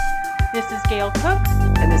This is Gail Cook.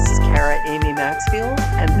 And this is Kara Amy Maxfield.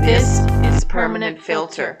 And This this is is Permanent Permanent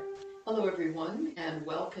Filter. Filter. Hello, everyone, and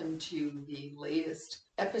welcome to the latest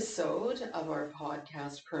episode of our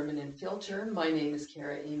podcast, Permanent Filter. My name is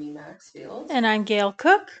Kara Amy Maxfield. And I'm Gail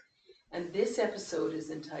Cook. And this episode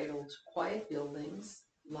is entitled Quiet Buildings,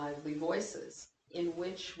 Lively Voices, in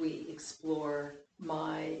which we explore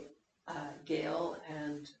my, Gail,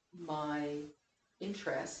 and my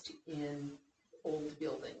interest in old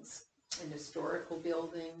buildings, in historical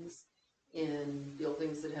buildings, in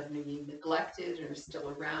buildings that have been neglected and are still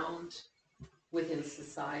around within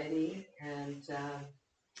society. And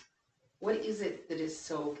what is it that is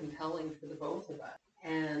so compelling for the both of us?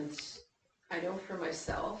 And I know for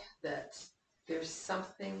myself that there's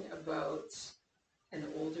something about an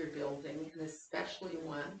older building, and especially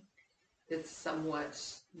one that's somewhat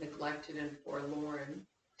neglected and forlorn,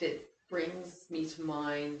 that brings me to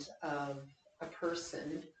mind of a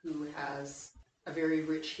person who has a very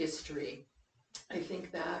rich history. I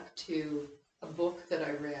think back to a book that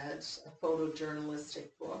I read, a photojournalistic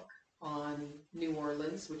book on New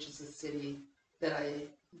Orleans, which is a city that I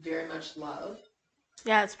very much love.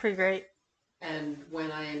 Yeah, it's pretty great. And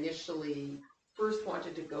when I initially first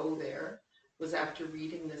wanted to go there was after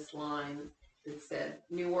reading this line that said,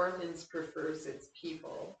 New Orleans prefers its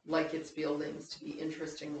people, like its buildings, to be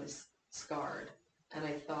interestingly scarred. And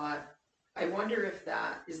I thought, I wonder if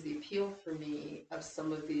that is the appeal for me of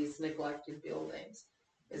some of these neglected buildings,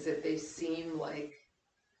 is that they seem like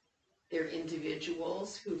they're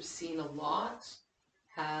individuals who've seen a lot,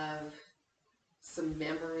 have some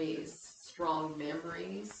memories, strong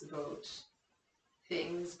memories about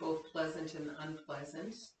things both pleasant and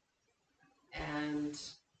unpleasant, and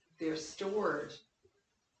they're stored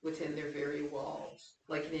within their very walls,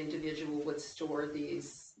 like an individual would store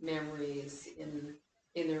these memories in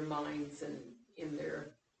their minds and in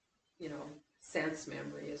their, sense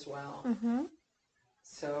memory as well. Mm-hmm.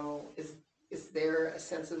 So is there a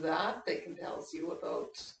sense of that compels you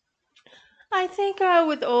about? I think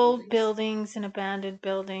with old buildings and abandoned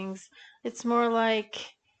buildings, it's more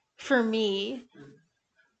like, for me,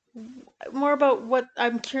 more about what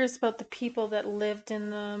I'm curious about the people that lived in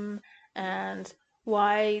them and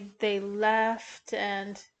why they left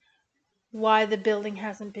and why the building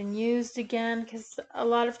hasn't been used again. Because a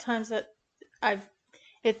lot of times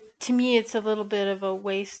to me, it's a little bit of a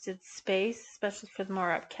wasted space, especially for the more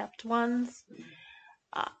upkept ones.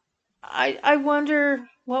 I wonder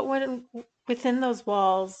what went within those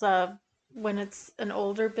walls when it's an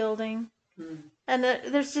older building. And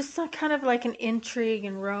there's just some kind of like an intrigue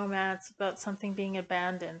and romance about something being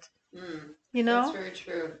abandoned. You know? That's very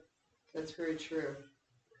true. That's very true.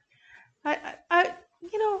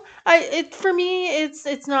 For me,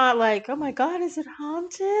 it's not like, oh my God, is it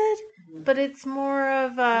haunted? But it's more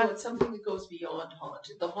of No, it's something that goes beyond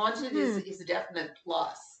haunted. The haunted is a definite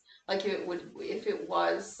plus. Like if it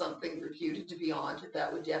was something reputed to be haunted,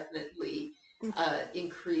 that would definitely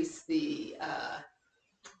increase the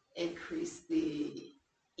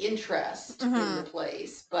interest in the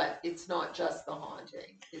place. But it's not just the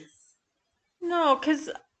haunting. No, because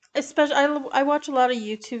especially I watch a lot of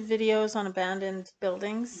YouTube videos on abandoned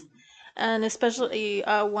buildings, and especially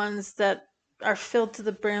ones that are filled to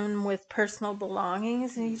the brim with personal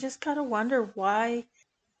belongings, and you just gotta wonder why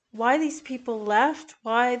these people left,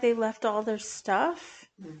 why they left all their stuff.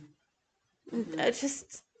 It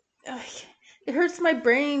just it hurts my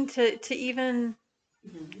brain to even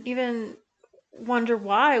wonder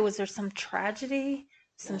why. Was there some tragedy,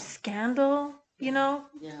 some scandal?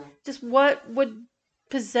 Just what would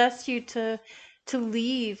possess you to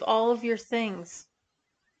leave all of your things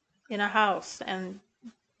in a house and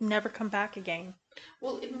never come back again?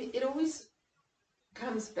 Well, it always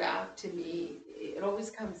comes back to me. It always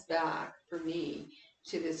comes back for me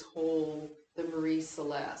to this whole the Marie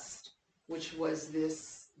Celeste, which was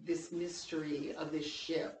this mystery of this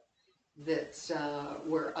ship that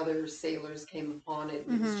where other sailors came upon it,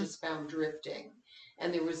 and it was just found drifting,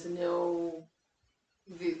 and there was no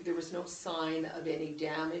sign of any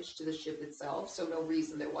damage to the ship itself, so no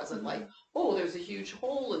reason there wasn't like, oh, there's a huge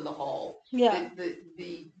hole in the hull. Yeah.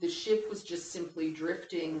 The ship was just simply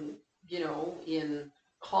drifting, in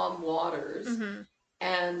calm waters,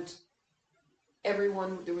 and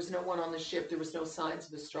there was no one on the ship, there was no signs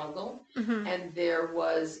of a struggle, and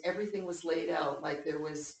everything was laid out, like there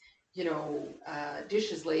was,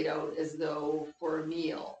 dishes laid out as though for a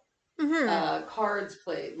meal. Cards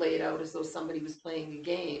laid out as though somebody was playing a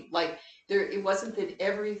game. Like it wasn't that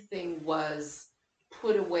everything was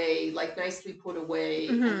put away, like nicely put away,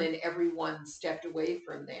 and then everyone stepped away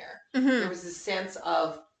from there. There was a sense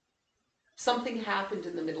of something happened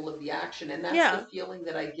in the middle of the action. And that's the Yeah. feeling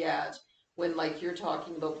that I get when, like, you're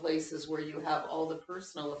talking about places where you have all the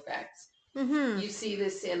personal effects. Mm-hmm. You see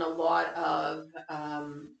this in a lot of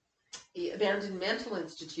abandoned mental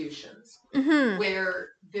institutions Mm-hmm. where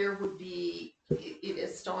there would be, it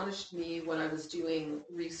astonished me when I was doing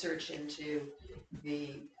research into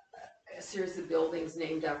the a series of buildings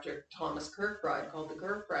named after Thomas Kirkbride called the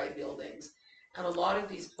Kirkbride buildings. And a lot of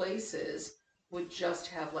these places would just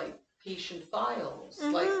have like patient files,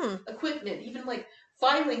 like Mm-hmm. equipment, even like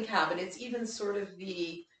filing cabinets, even sort of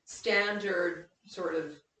the standard sort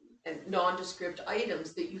of nondescript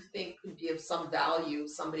items that you think could be of some value,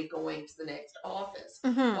 somebody going to the next office.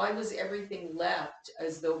 Mm-hmm. Why was everything left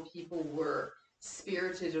as though people were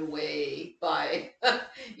spirited away by,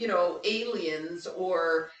 aliens,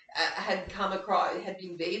 or had come across, had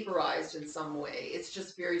been vaporized in some way? It's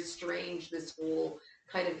just very strange, this whole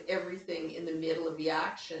kind of everything in the middle of the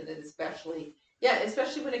action, and especially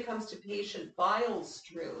when it comes to patient files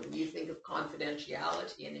strewn, you think of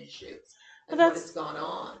confidentiality and issues But and what has gone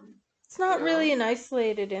on, it's you not really know? an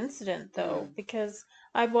isolated incident though, Mm, because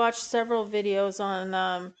I've watched several videos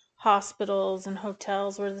on hospitals and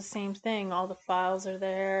hotels where the same thing. All the files are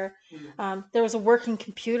there. mm, There was a working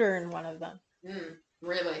computer in one of them.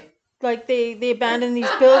 really? Like they abandon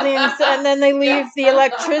these buildings and then they Yeah. leave the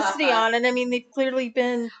electricity on, and I mean they've clearly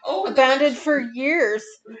been Oh, and the abandoned for years.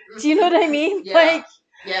 Do you know what I mean? yeah, Like,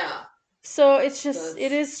 yeah. so it's just,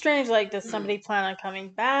 it That's is strange. Like, does mm, somebody plan on coming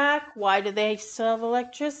back? Why do they still have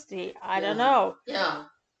electricity? I don't yeah, know. yeah,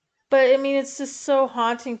 But I mean, it's just so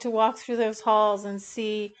haunting to walk through those halls and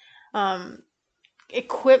see um,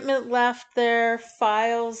 equipment left there,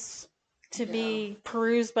 files to yeah, be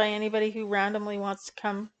perused by anybody who randomly wants to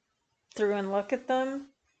come through and look at them.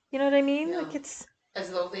 You know what I mean? yeah. Like, it's,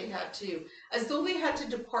 As though they had to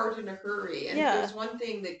depart in a hurry. And if yeah. there's one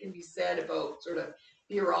thing that can be said about sort of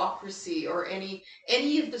bureaucracy, or any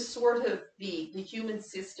of the sort of the human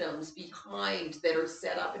systems behind that are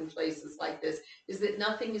set up in places like this, is that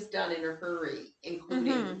nothing is done in a hurry,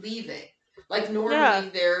 including Mhm. leaving. Like, Yeah. normally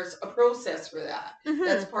there's a process for that.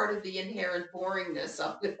 That's Mhm. part of the inherent boringness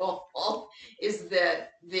of it all, is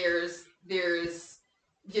that there's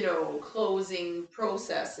closing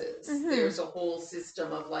processes. Mhm. There's a whole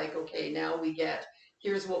system of, like, okay, now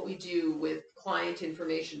here's what we do with client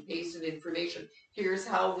information, patient information. Here's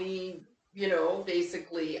how we,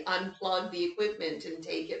 basically unplug the equipment and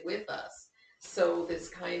take it with us. So this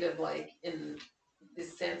kind of, like, in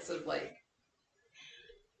this sense of, like,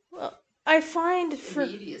 Well, I find for,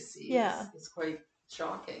 immediacy yeah, is quite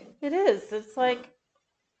shocking. it is. It's Yeah. like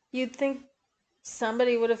you'd think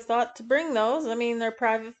somebody would have thought to bring those. I mean, they're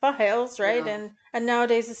private files, right? Yeah. And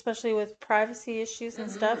nowadays, especially with privacy issues and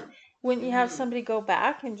stuff, Mm-hmm. wouldn't you have Mm-hmm. somebody go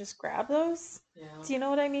back and just grab those? Yeah. Do you know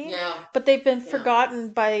what I mean? Yeah. But they've been Yeah. forgotten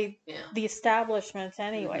by Yeah. the establishment Mm-hmm.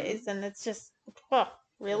 anyways, and it's just, huh,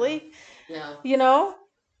 Yeah. really? Yeah. You know?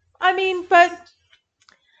 I mean, but Just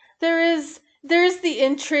there's the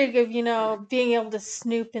intrigue of, mm, being able to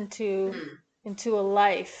snoop mm, into a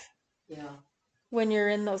life yeah. when you're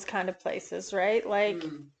in those kind of places, right? Like,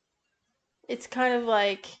 Mm, it's kind of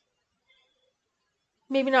like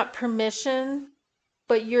maybe not permission,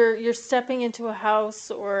 but you're stepping into a house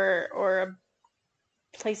or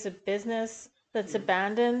a place of business that's mm,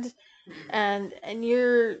 abandoned, mm. and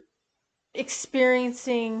you're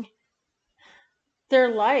experiencing their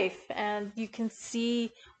life, and you can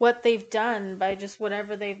see what they've done by just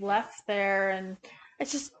whatever they've left there, and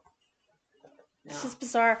it's just it's Yeah. just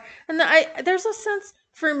bizarre. And there's a sense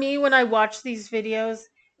for me when I watch these videos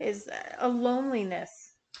is a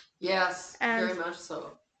loneliness. Yes, And very much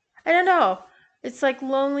so. I don't know. It's like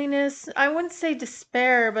loneliness. I wouldn't say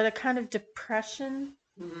despair, but a kind of depression.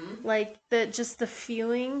 Mm-hmm. Like that, just the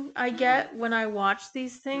feeling I Mm, get when I watch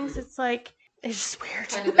these things. mm. It's like, it's just weird.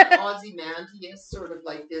 Kind of an Ozymandias, sort of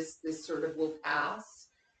like this sort of will pass.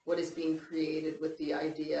 What is being created with the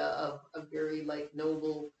idea of a very, like,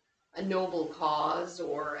 a noble cause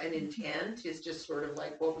or an intent is just sort of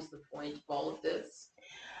like, what was the point of all of this?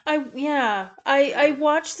 Yeah, I Mm,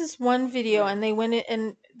 watched this one video mm, and they went in,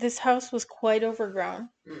 and this house was quite overgrown.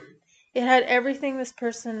 mm, It had everything this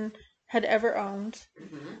person had ever owned.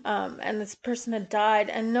 mm-hmm, And this person had died,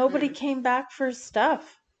 and nobody mm, came back for his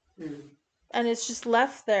stuff. mm, And it's just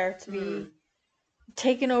left there to mm. be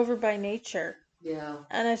taken over by nature. Yeah,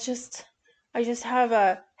 And it's just, I just had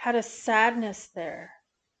a sadness there.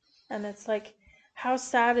 And it's like, how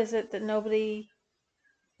sad is it that nobody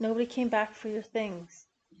came back for your things?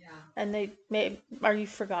 yeah, And are you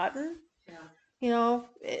forgotten? yeah.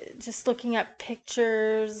 Just looking at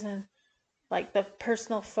pictures and like the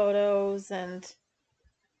personal photos, and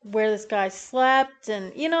where this guy slept,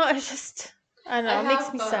 and I just, I don't I know, it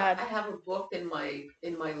makes have me uh, sad. I have a book in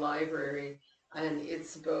my library, and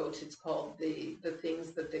it's called the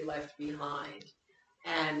things that they left behind,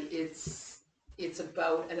 and it's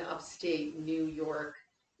about an upstate New York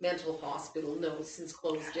mental hospital, no, since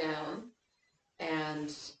closed down,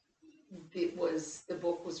 and the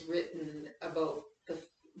book was written about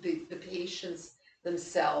the patients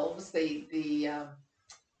themselves.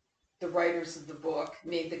 The writers of the book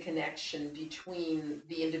made the connection between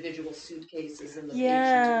the individual suitcases and the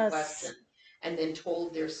patient in question, Yes. and then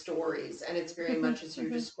told their stories. And it's very Hmm. much as you're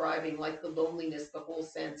Hmm. describing, like the loneliness, the whole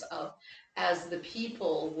sense of, as the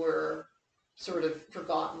people were sort of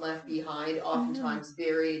forgotten, left behind, Hmm. oftentimes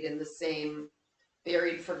buried,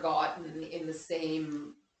 forgotten in the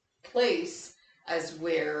same place as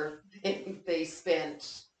where they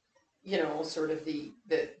spent, sort of the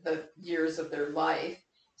years of their life.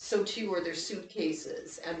 So too are their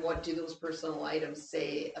suitcases, and what do those personal items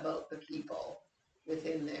say about the people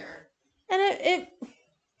within there? And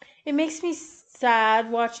it makes me sad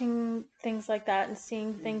watching things like that and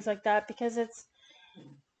seeing Mm, things like that, because it's,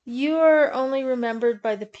 mm, you're only remembered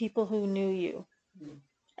by the people who knew you. mm,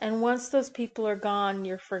 And once those people are gone,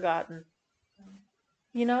 you're forgotten,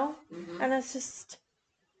 you know? mm-hmm, And that's just,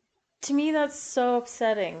 to me, that's so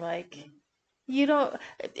upsetting. Like, mm, you don't,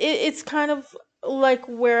 it's kind of like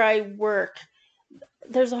where I work.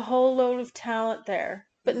 There's a whole load of talent there,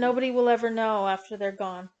 but mm, nobody will ever know after they're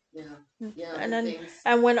gone. yeah, yeah, And the then, things.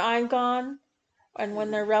 and when I'm gone, and when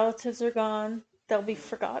Mm, their relatives are gone, they'll be yeah,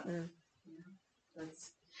 forgotten. yeah,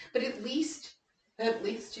 that's, but at least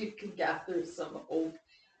you can gather some hope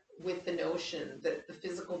with the notion that the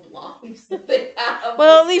physical belongings that they have will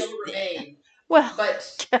Well, at least, still remain. well,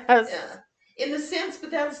 But yes. yeah, in the sense,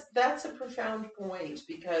 but that's a profound point,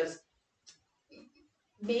 because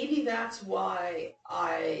maybe that's why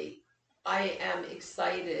I am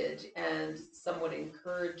excited and somewhat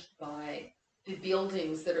encouraged by the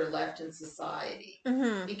buildings that are left in society,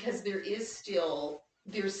 Hmm. because there's still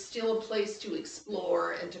a place to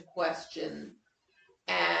explore and to question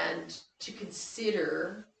and to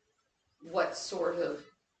consider what sort of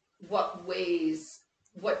what ways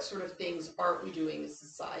what sort of things aren't we doing as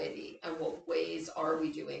society, and what ways are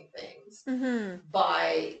we doing things Hmm.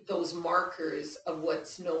 by those markers of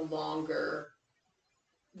what's no longer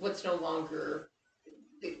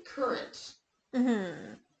the current.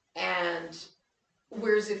 Hmm. And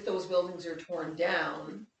whereas if those buildings are torn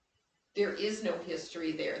down, there is no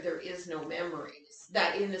history there is no memories.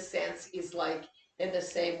 That in a sense is like, in the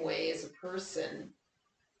same way as a person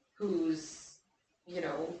who's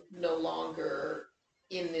no longer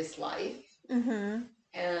in this life, Hmm.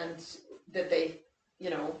 and that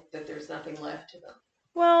there's nothing left to them.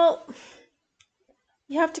 Well,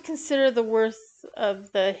 you have to consider the worth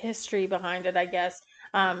of the history behind it, I guess.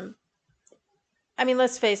 Um, I mean,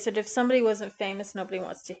 let's face it, if somebody wasn't famous, nobody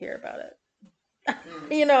wants to hear about it.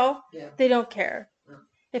 Mm, You know, yeah. they don't care. Mm,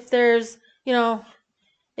 If there's, you know,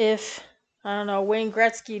 if, I don't know, Wayne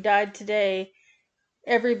Gretzky died today,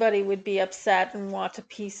 everybody would be upset and want a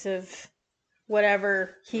piece of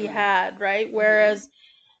whatever he mm, had, right? mm-hmm, Whereas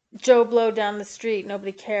Joe Blow down the street,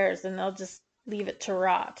 nobody cares, and they'll just leave it to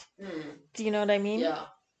rot. mm, Do you know what I mean? yeah,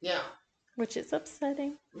 yeah. Which is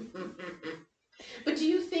upsetting. But do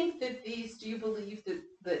you believe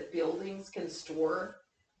that buildings can store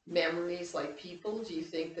memories like people? Do you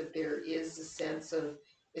think that there is a sense of,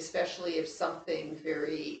 especially if something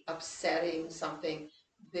very upsetting, something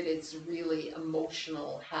that it's really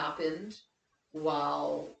emotional happened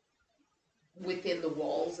while within the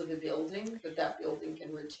walls of a building, that building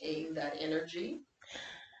can retain that energy?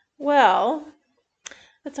 Well,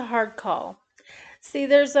 that's a hard call. See,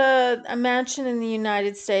 there's a mansion in the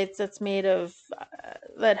United States that's made of,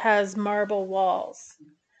 that has marble walls.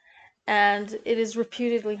 And it is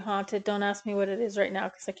reputedly haunted. Don't ask me what it is right now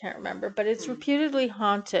because I can't remember, but it's Mm, reputedly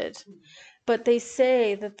haunted. mm, But they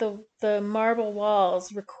say that the marble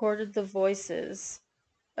walls recorded the voices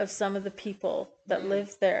of some of the people that mm,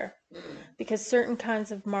 lived there, mm, because certain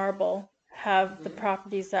kinds of marble have the mhm,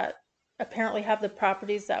 properties that, apparently have the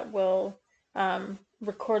properties that will,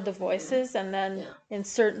 record the mhm, voices, and then yeah. in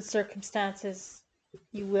certain circumstances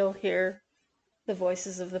you will hear the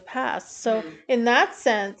voices of the past. So Mm, in that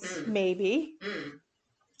sense, mm, maybe. mm.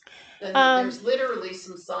 Then Um, there's literally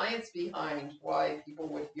some science behind why people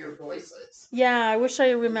would hear voices. yeah, I wish I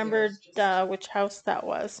And remembered it's just, which house that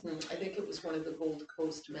was. I think it was one of the Gold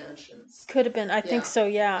Coast mansions. Could have been. I think Yeah. so.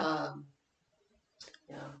 Yeah, Um,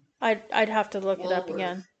 yeah. I'd have to look it up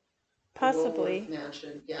again. Woolworth, the Woolworth Possibly.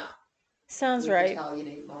 mansion. Yeah. Sounds With right.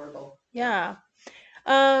 Italianate marble. Yeah. Yeah.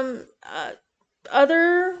 Um.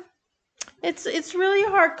 other, it's really a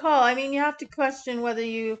hard call. I mean, you have to question whether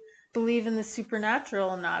you believe in the supernatural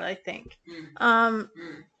or not, I think. Mm, Um,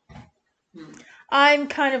 mm, mm, I'm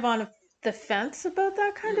kind of on the fence about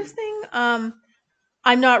that kind of mm. thing.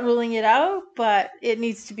 I'm not ruling it out, but it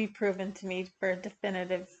needs to be proven to me for a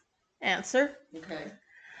definitive answer. Okay.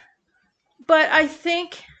 But I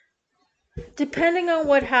think depending on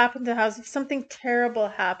what happened to the house, if something terrible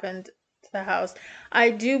happened to the house, I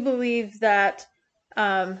do believe that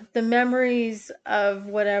the memories of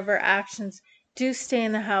whatever actions do stay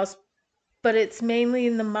in the house, but it's mainly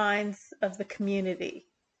in the minds of the community.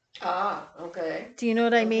 Ah, okay. Do you know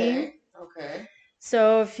what I mean? Okay. Okay.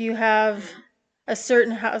 So if you have Mm, a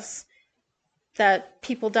certain house that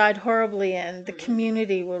people died horribly in, the mm,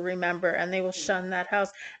 community will remember and they will mm. shun that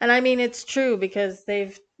house. And I mean, it's true because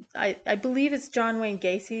I believe it's John Wayne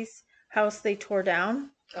Gacy's house they tore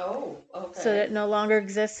down Oh, so that okay. it no longer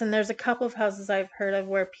exists. And there's a couple of houses I've heard of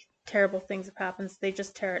where terrible things have happened. So they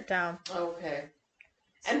just tear it down. Okay.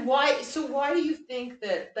 And why, so why do you think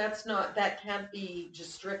that that can't be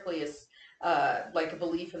just strictly as, like a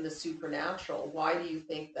belief in the supernatural? Why do you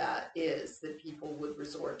think that is, that people would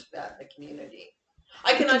resort to that in the community?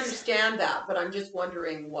 I can Because understand that, but I'm just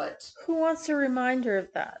wondering what, who wants a reminder of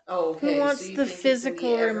that? oh, Who okay, so wants you the think it's in the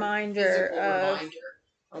physical ever reminder physical reminder.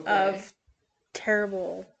 Okay. of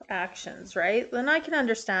terrible actions, right? Then I can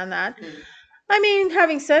understand that. Hmm. I mean,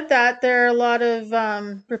 having said that, there are a lot of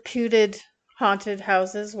reputed haunted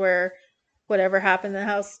houses where whatever happened in the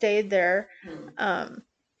house stayed there, Hmm. um,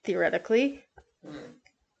 theoretically. Hmm.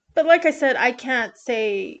 But like I said, I can't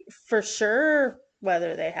say for sure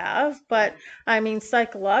whether they have, Yeah. but I mean,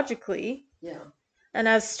 psychologically, Yeah. and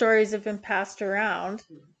as stories have been passed around.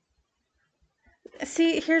 Hmm.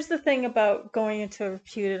 See, here's the thing about going into a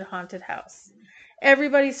reputed haunted house.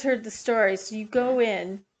 Everybody's heard the story, so you Hmm. go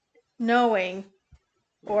in knowing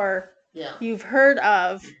Hmm. or Yeah. you've heard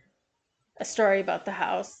of a story about the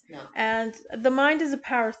house, Yeah. and the mind is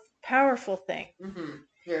a powerful thing. Mm-hmm.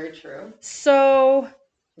 Very true. So,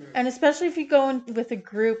 Hmm. and especially if you go in with a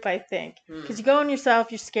group, I think, because Hmm. you go in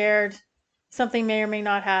yourself, you're scared, something may or may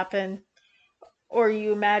not happen, or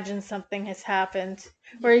you imagine something has happened,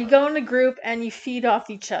 or you Yeah. go in a group and you feed off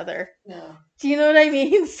each other. Yeah. Do you know what I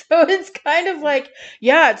mean? So it's kind of like,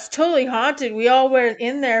 yeah, it's totally haunted. We all went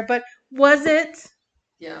in there, but was it?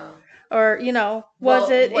 Yeah. Or, was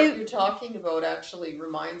Well, it? what you're talking about actually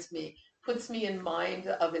puts me in mind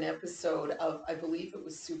of an episode of, I believe it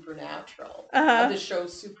was Supernatural, of Uh-huh. the show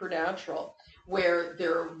Supernatural, where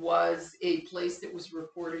there was a place that was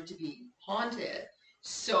reported to be haunted.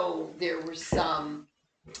 So there were some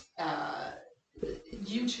uh,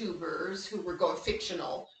 YouTubers who were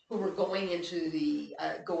fictional, who were going into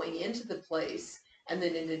the place and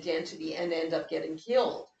then an identity and end up getting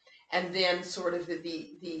killed. And then sort of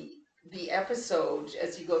the episode,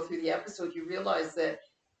 as you go through the episode, you realize that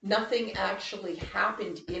nothing actually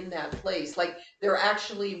happened in that place. Like there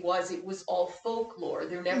actually was, it was all folklore.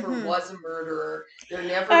 There never Hmm. was a murderer. There I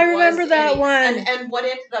never was remember that any, one. and what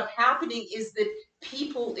ended up happening is that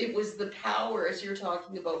people, it was the power, as you're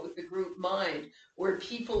talking about with the group mind, where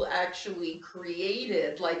people actually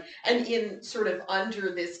created, like, and in sort of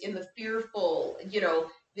under this, in the fearful,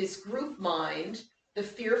 this group mind, the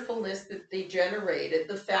fearfulness that they generated,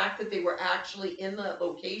 the fact that they were actually in that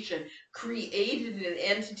location, created an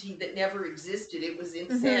entity that never existed. It was, in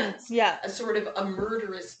Hmm. sense, Yeah. a sort of a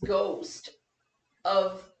murderous ghost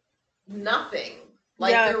of nothing.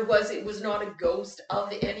 Like Yeah. it was not a ghost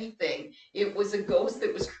of anything. It was a ghost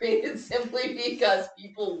that was created simply because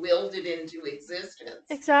people willed it into existence.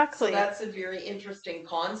 So Exactly. that's a very interesting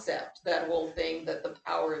concept, that whole thing, that the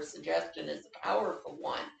power of suggestion is a powerful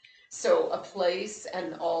one. So a place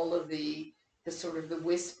and all of the sort of the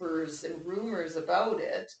whispers and rumors about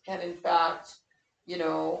it can in fact,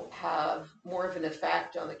 have more of an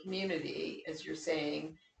effect on the community, as you're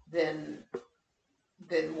saying, than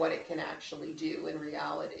what it can actually do in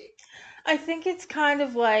reality. I think it's kind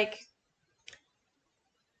of like,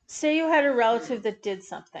 say you had a relative Mm. that did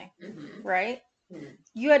something, Mm-hmm. right? Mm.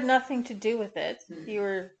 You had nothing to do with it. Mm. You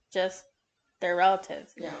were just their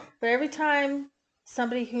relative. Yeah. But every time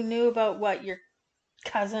somebody who knew about what your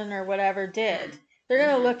cousin or whatever did, Mm. they're going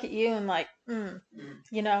to Mm-hmm. look at you and like, Mm.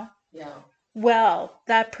 you know, Yeah. well,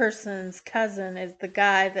 that person's cousin is the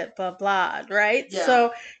guy that blah blah, right? Yeah.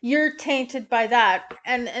 So you're tainted by that.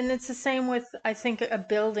 And it's the same with, I think, a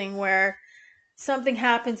building where something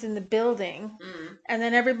happens in the building Mm. and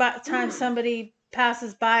then every time Mm. somebody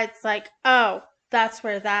passes by, it's like, oh, that's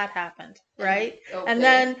where that happened, right? Okay. And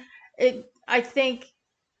then I think,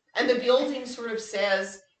 And the building sort of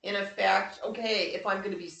says, in effect, okay, if I'm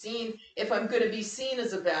going to be seen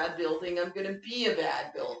as a bad building, I'm going to be a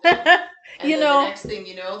bad building. And You then the know, next thing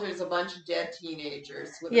you know, there's a bunch of dead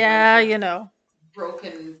teenagers with a yeah, bunch of you know.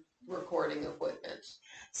 broken recording equipment.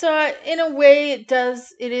 So in a way, it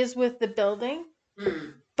is with the building,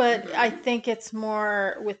 Hmm. but I Mm-hmm. think it's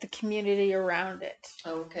more with the community around it.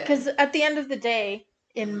 Okay. Because at the end of the day,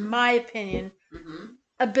 in Mm-hmm. my opinion, Mm-hmm.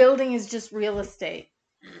 a building is just real estate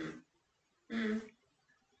Mm-hmm.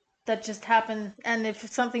 that just happened. And if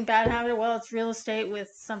something bad happened, well, it's real estate with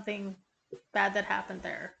something bad that happened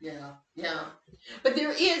there. Yeah, yeah. But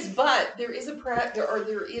there is there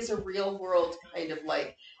is a real world kind of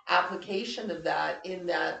like application of that, in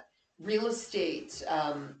that real estate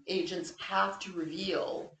agents have to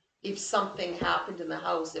reveal if something happened in the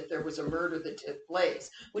house, if there was a murder that took place,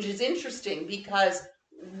 which is interesting because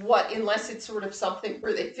unless it's sort of something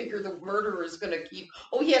where they figure the murderer is going to keep,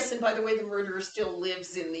 oh yes, and by the way, the murderer still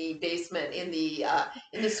lives in the basement, in the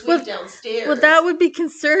suite downstairs. Well, that would be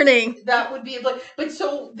concerning. That would be like, but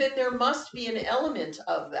so then there must be an element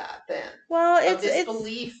of that then, Well, of this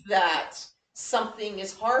belief that something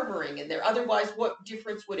is harboring in there. Otherwise, what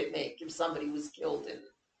difference would it make if somebody was killed in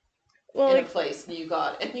a place and you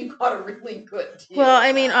got a really good deal? Well,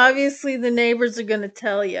 I mean, obviously the neighbors are going to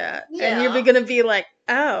tell you, and you're Yeah. going to be like,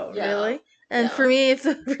 "Oh, Yeah. really?" And Yeah. for me, if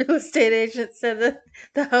the real estate agent said that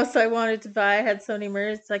the house I wanted to buy had so many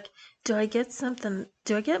murders, it's like, do I get something?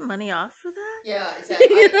 Do I get money off for that? Yeah, exactly.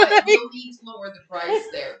 You know what I mean? We'll need to lower the price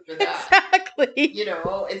there for that. Exactly. You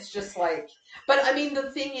know, it's just like, but I mean,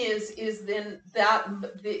 the thing is then that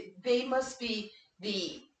they must be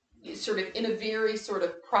the sort of, in a very sort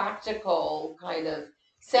of practical kind of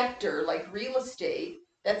sector like real estate,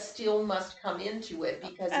 that still must come into it,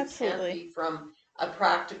 because it can't Absolutely. be from a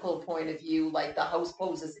practical point of view, like the house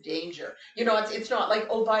poses a danger. You know, it's not like,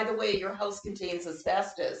 oh, by the way, your house contains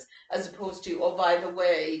asbestos, as opposed to, oh, by the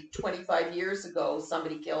way, 25 years ago,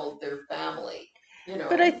 somebody killed their family. You know.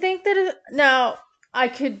 But I think that now I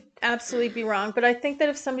could absolutely be wrong, but I think that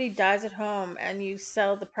if somebody dies at home and you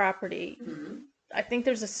sell the property, Mm-hmm. I think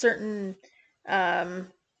there's a certain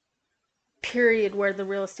um, period where the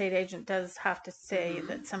real estate agent does have to say Mhm.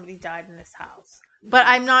 that somebody died in this house. But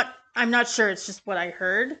I'm not sure, it's just what I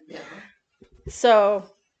heard. Yeah. So,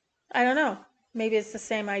 I don't know. Maybe it's the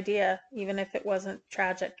same idea even if it wasn't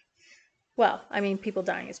tragic. Well, I mean people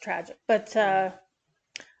dying is tragic, but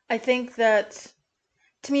I think that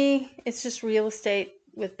to me it's just real estate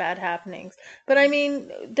with bad happenings. But I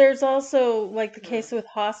mean there's also like the case with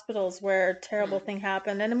hospitals where a terrible thing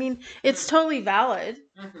happened, and I mean it's totally valid.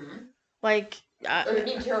 Mm-hmm. Like But I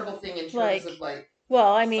mean, terrible thing in terms like of like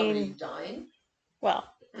well, I somebody mean, dying.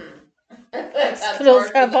 well, That's hospitals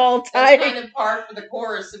part for have the, all that's types. kind of par for the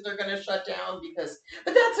course if they're going to shut down, because,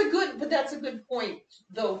 but that's a good point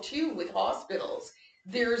though too with hospitals.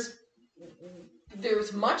 There's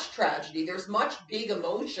there's much tragedy, there's much big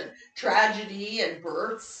emotion, tragedy and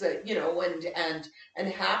births, you know, and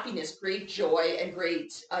happiness, great joy and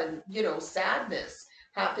great you know, sadness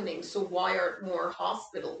happening. So why aren't more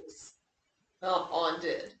hospitals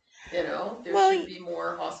haunted? You know, there Well, should be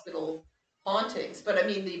more hospital hauntings. But I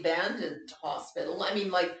mean, the abandoned hospital, I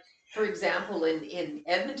mean, like, for example, in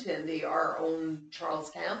Edmonton, our own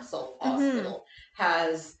Charles Camsell Hospital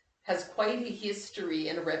has quite a history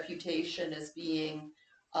and a reputation as being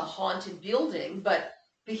a haunted building. But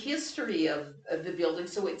the history of the building,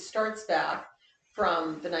 so it starts back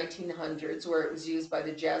from the 1900s, where it was used by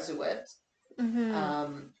the Jesuits,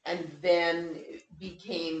 and then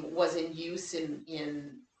was in use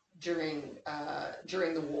in during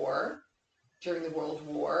the war, during the World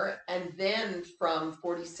War, and then from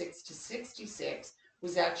 46 to 66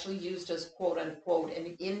 was actually used as quote unquote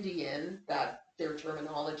an Indian, that their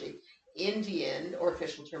terminology, Indian, or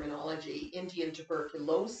official terminology, Indian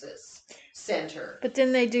tuberculosis center. but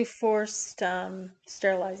didn't they do forced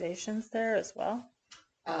sterilizations there as well?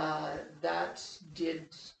 That did,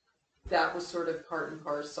 that was sort of part and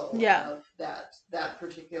parcel of that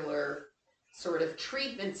particular sort of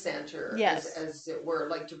treatment center, Yes. as it were,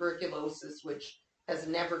 like tuberculosis, which has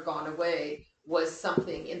never gone away, was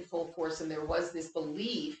something in full force. And there was this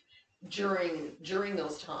belief during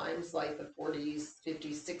those times, like the 40s,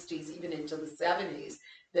 50s, 60s, even into the 70s,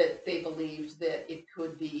 that they believed that it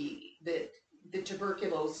could be, that the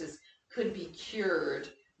tuberculosis could be cured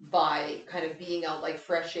by kind of being out, like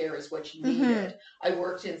fresh air is what you needed. I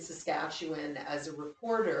worked in Saskatchewan as a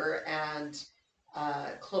reporter, and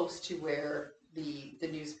close to where the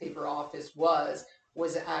newspaper office was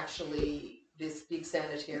actually this big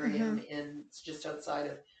sanitarium in just outside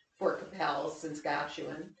of Fort Capel,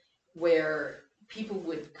 Saskatchewan, where people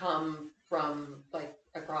would come from like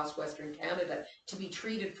across Western Canada to be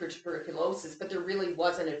treated for tuberculosis, but there really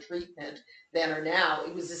wasn't a treatment then or now.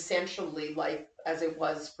 It was essentially like, as it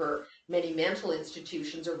was for many mental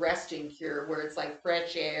institutions, a resting cure where it's like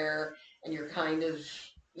fresh air and you're kind of,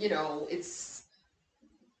 it's,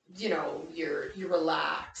 you're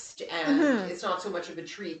relaxed, and Mm-hmm. it's not so much of a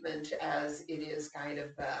treatment as it is kind of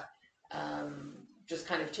just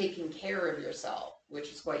kind of taking care of yourself,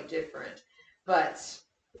 which is quite different. But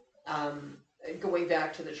um, going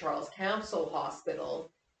back to the Charles Council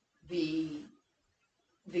Hospital, the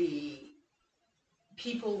the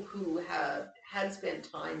people who had spent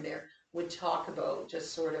time there would talk about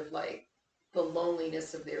just sort of like the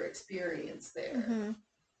loneliness of their experience there, Mm-hmm.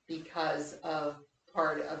 because of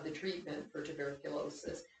part of the treatment for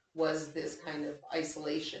tuberculosis was this kind of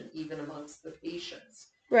isolation even amongst the patients.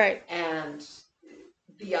 Right. And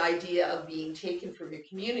the idea of being taken from your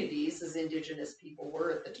communities, as Indigenous people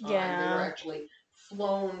were at the time, they were Yeah. actually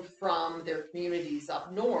flown from their communities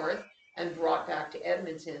up north and brought back to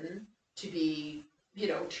Edmonton to be,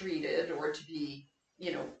 treated or to be,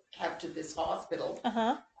 kept at this hospital.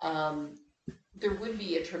 Uh-huh. Um, there would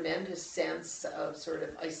be a tremendous sense of sort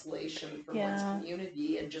of isolation from one's Yeah.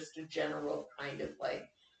 community and just a general kind of like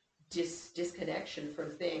disconnection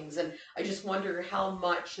from things. And I just wonder how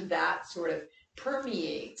much that sort of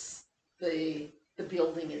permeates the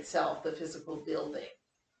building itself, the physical building.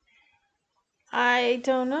 I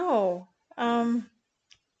don't know.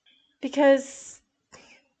 Because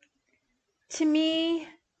to me,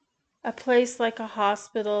 a place like a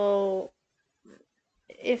hospital,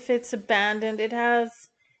 if it's abandoned, it has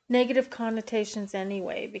negative connotations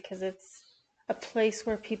anyway, because it's a place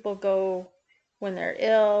where people go when they're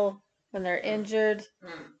ill, when they're Mm, injured.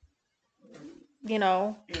 mm, You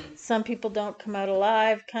know, mm, some people don't come out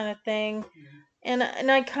alive, kind of thing. mm. And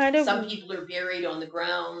I kind Some of, people are buried on the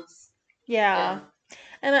grounds. yeah, Yeah,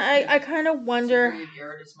 and I yeah. kind of It's a wonder,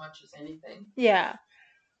 graveyard as much as anything. yeah,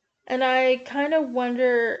 and I kind of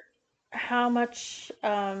wonder how much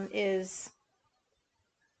is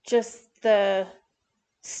just the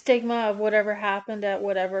stigma of whatever happened at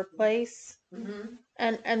whatever place, Mm-hmm.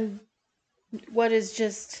 and what is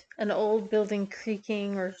just an old building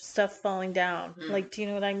creaking or stuff falling down. Mm-hmm. Like, do you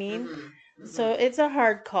know what I mean? Mm-hmm. So Mm-hmm. it's a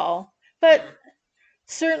hard call. But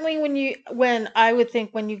certainly when I would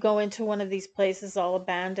think when you go into one of these places all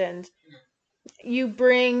abandoned, you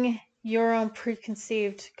bring your own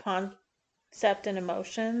preconceived concept and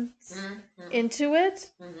emotions Mm-hmm. into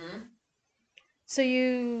it. Mm-hmm. So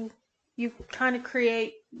you kind of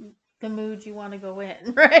create the mood you want to go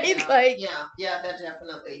in, right? Yeah, Like, yeah, yeah, that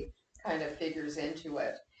definitely kind of figures into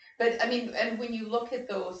it. But I mean, and when you look at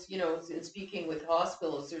those, in speaking with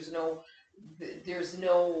hospitals, there's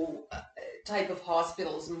no type of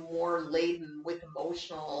hospitals more laden with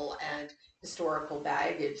emotional and historical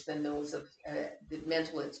baggage than those of the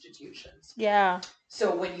mental institutions. yeah.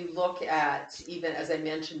 So when you look at, even as I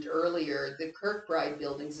mentioned earlier, the Kirkbride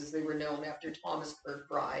buildings, as they were known after Thomas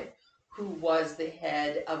Kirkbride, who was the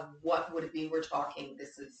head of what would have been, we're talking,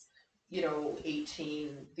 this is, the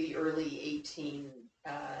early 1800s.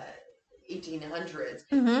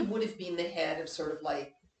 He Mhm. would have been the head of sort of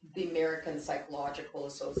like the American Right.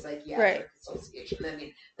 Psychiatric Association. I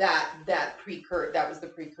mean, that was the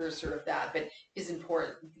precursor of that, but his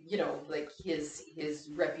important, like his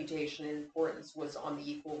reputation and importance was on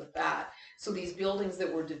the equal with that. So these buildings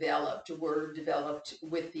that were developed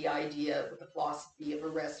with the idea, with the philosophy of a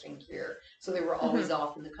resting cure. So they were always Mhm.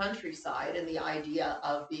 off in the countryside, and the idea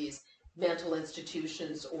of these mental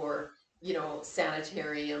institutions or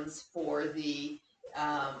sanitariums for the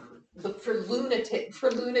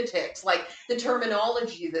for lunatics, like the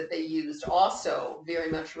terminology that they used also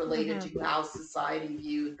very much related Mhm. to how society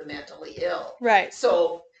viewed the mentally ill. Right.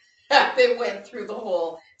 So they went through the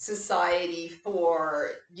whole society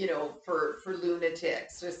for for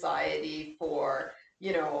lunatics, society for the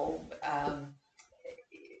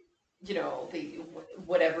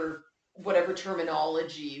whatever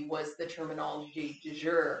terminology was the terminology du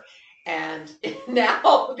jour. And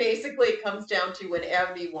now basically it comes down to when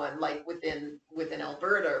everyone, like within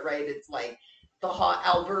Alberta, right? It's like the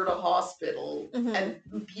Alberta Hospital, Mhm.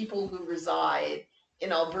 and people who reside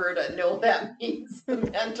in Alberta know that means the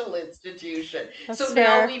mental institution. That's So now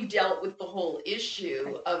fair. we've dealt with the whole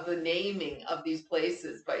issue of the naming of these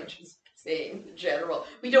places by just saying general.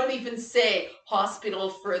 We don't even say hospital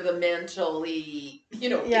for the mentally,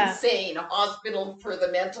 Yeah. insane, hospital for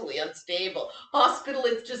the mentally unstable. Hospital,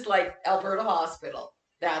 it's just like Alberta Hospital.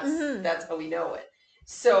 That's Mhm. that's how we know it.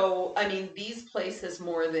 So, I mean, these places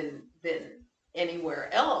more than anywhere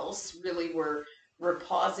else really were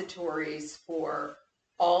repositories for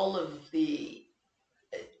all of the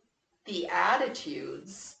the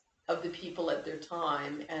attitudes of the people at their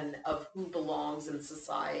time and of who belongs in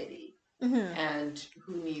society Hmm. and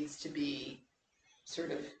who needs to be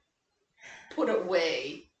sort of put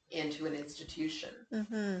away into an institution.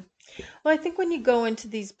 Hmm. Well, I think when you go into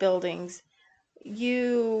these buildings,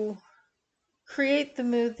 you create the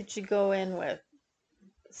mood that you go in with.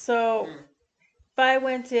 So Mm. if I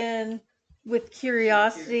went in with Curious.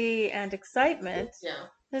 curiosity and excitement, Yeah.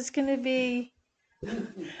 there's going to be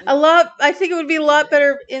a lot. I think it would be a lot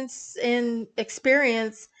better in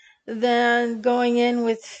experience than going in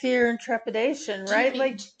with fear and trepidation, right?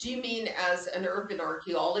 Like Do you mean as an urban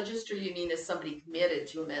archaeologist, or you mean as somebody committed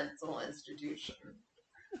to a mental institution?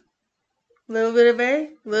 a little bit of A,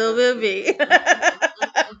 a little bit of B.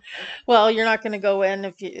 Well, you're not going to go in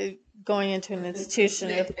if you going into an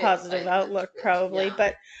institution with a positive Excitement, outlook, but probably. yeah,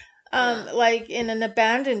 But yeah. like in an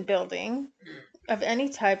abandoned building Mm, of any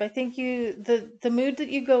type, I think the mood that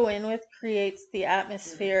you go in with creates the mm,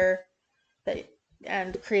 atmosphere that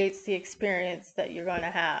and creates the experience that you're going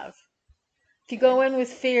to have. If you okay. go in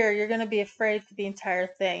with fear, you're going to be afraid for the entire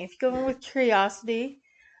thing. If you go in Mm, with curiosity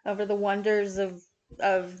over the wonders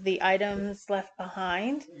of the items left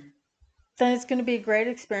behind, mm, then it's going to be a great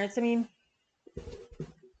experience. I mean,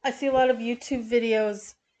 I see a lot of YouTube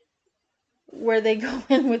videos where they go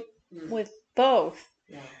in mm, with both.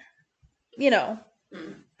 yeah. You know,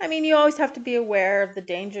 Mm, I mean, you always have to be aware of the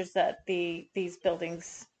dangers that these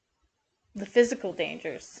buildings, the physical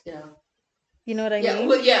dangers. yeah. You know what I Yeah, mean?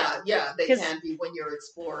 well, yeah, they Because can be when you're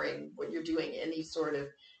exploring, when you're doing any sort of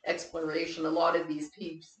exploration. A lot of these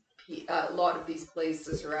a lot of these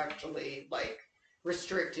places are actually like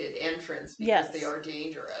restricted entrance because they yes, are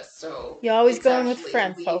dangerous. So you always it's go in with actually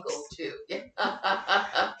friend illegal folks. too. Yeah.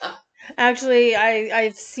 Actually,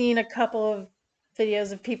 I've seen a couple of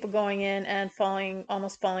videos of people going in and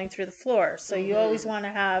almost falling through the floor. So you always Hmm. want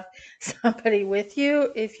to have somebody with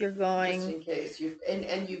you if you're Just going. in case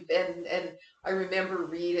and I remember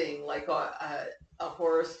reading like a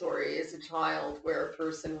horror story as a child where a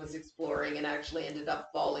person was exploring and actually ended up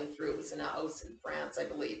falling through. It was in a house in France, I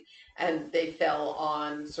believe, and they fell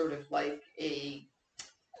on sort of like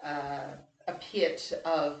uh, a pit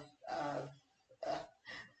of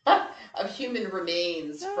human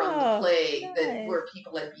remains from the Oh, plague that nice. where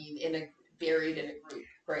people had been buried in a group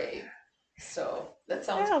grave. So that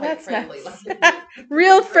sounds Oh, quite that's friendly, like nice. a group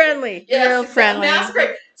Real grave. friendly. Yes, Real exactly. friendly. Mass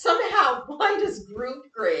grave. Somehow, why does group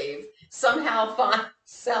grave somehow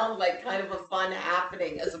sound like kind of a fun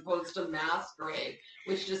happening as opposed to mass grave,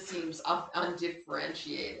 which just seems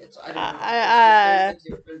undifferentiated. I don't know. There's Uh, a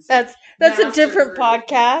difference in that's a mass different or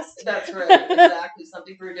podcast. that's right, exactly.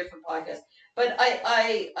 Something for a different podcast. But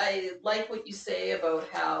I like what you say about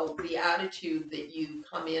how the attitude that you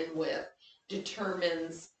come in with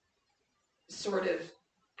determines sort of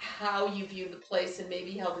how you view the place and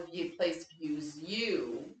maybe how the place views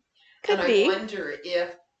you. And Could I be. wonder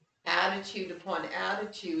if attitude upon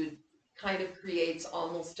attitude kind of creates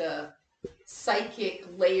almost a psychic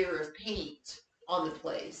layer of paint on the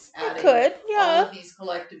place, It adding could. all Yeah. of these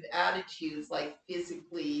collective attitudes like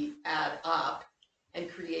physically add up and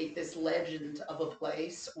create this legend of a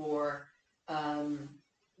place or um,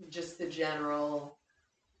 just the general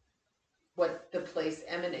what the place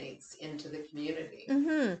emanates into the community.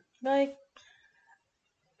 Like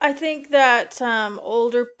I think that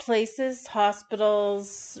older places,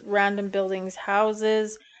 hospitals, random buildings,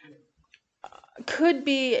 houses could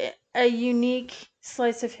be a unique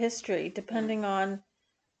slice of history Mm, depending on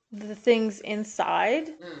the things inside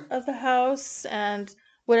mm, of the house and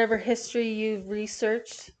whatever history you've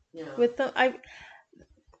researched yeah. with them. I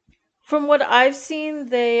From what I've seen,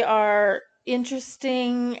 they are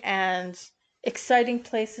interesting and exciting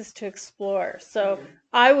places to explore. So Mm,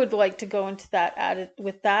 I would like to go into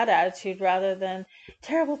with that attitude rather than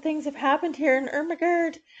terrible things have happened here in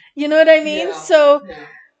Ermagerd. You know what I mean? yeah. So Yeah.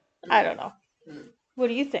 I Mm, don't know. mm, What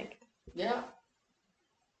do you think? yeah.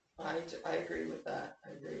 I agree with that.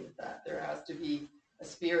 I agree with that. There has to be a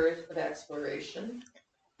spirit of exploration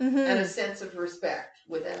and a Mm-hmm. sense of respect,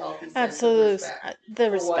 with a healthy sense of Absolute. respect The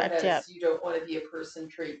for what respect, yeah. has, you don't want to be a person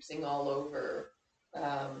traipsing all over,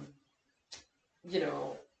 um, you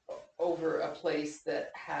know, over a place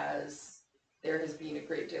that there has been a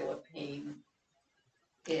great deal of pain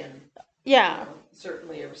in, Yeah.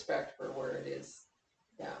 certainly a respect for where it is.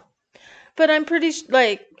 Yeah. But I'm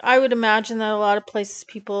like I would imagine that a lot of places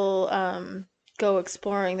people go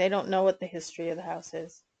exploring, they don't know what the history of the house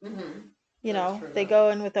is. Mm-hmm. You That's know, true they enough. go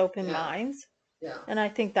in with open Yeah. minds, Yeah. and I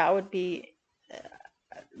think that would be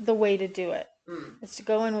the way to do it. Mm. Is to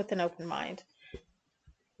go in with an open mind.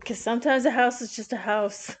 Because sometimes a house is just a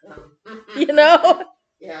house, Yeah. you know?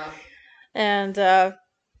 Yeah. And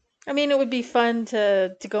I mean, it would be fun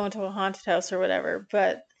to go into a haunted house or whatever,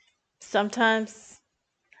 but sometimes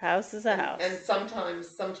house is a And house.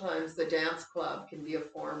 sometimes the dance club can be a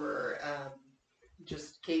former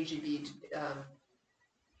just KGB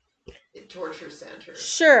torture center.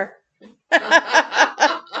 Sure.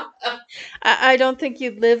 I don't think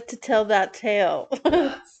you'd live to tell that tale. Do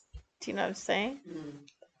That's you know what I'm saying? mm.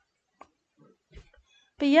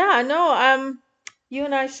 But yeah, no, you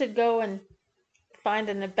and I should go and find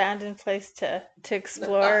an abandoned place to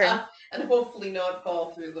explore and And hopefully not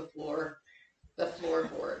fall through the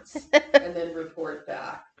floorboards, and then report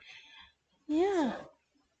back. yeah. So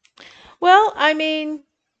Well, I mean,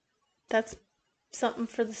 that's something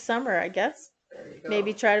for the summer, I guess. there you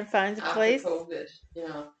Maybe go. try to find a After place, COVID,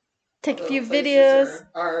 yeah, take a although few places videos.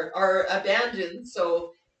 are abandoned,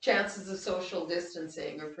 so chances of social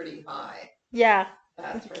distancing are pretty high. Yeah,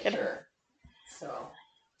 That's no for kidding. sure. So,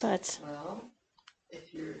 But well,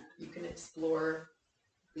 if you can explore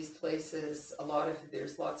these places,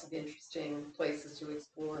 there's lots of interesting places to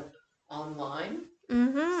explore online.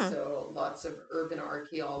 mm-hmm. So lots of urban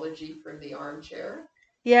archaeology from the armchair,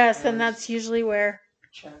 Yes, and and that's usually where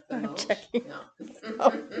check them I'm out. checking. Yeah.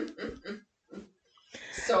 Oh,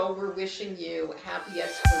 So we're wishing you happy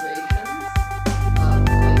explorations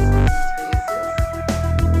of places and spaces.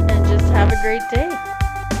 and just have a great day.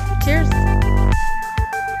 Cheers.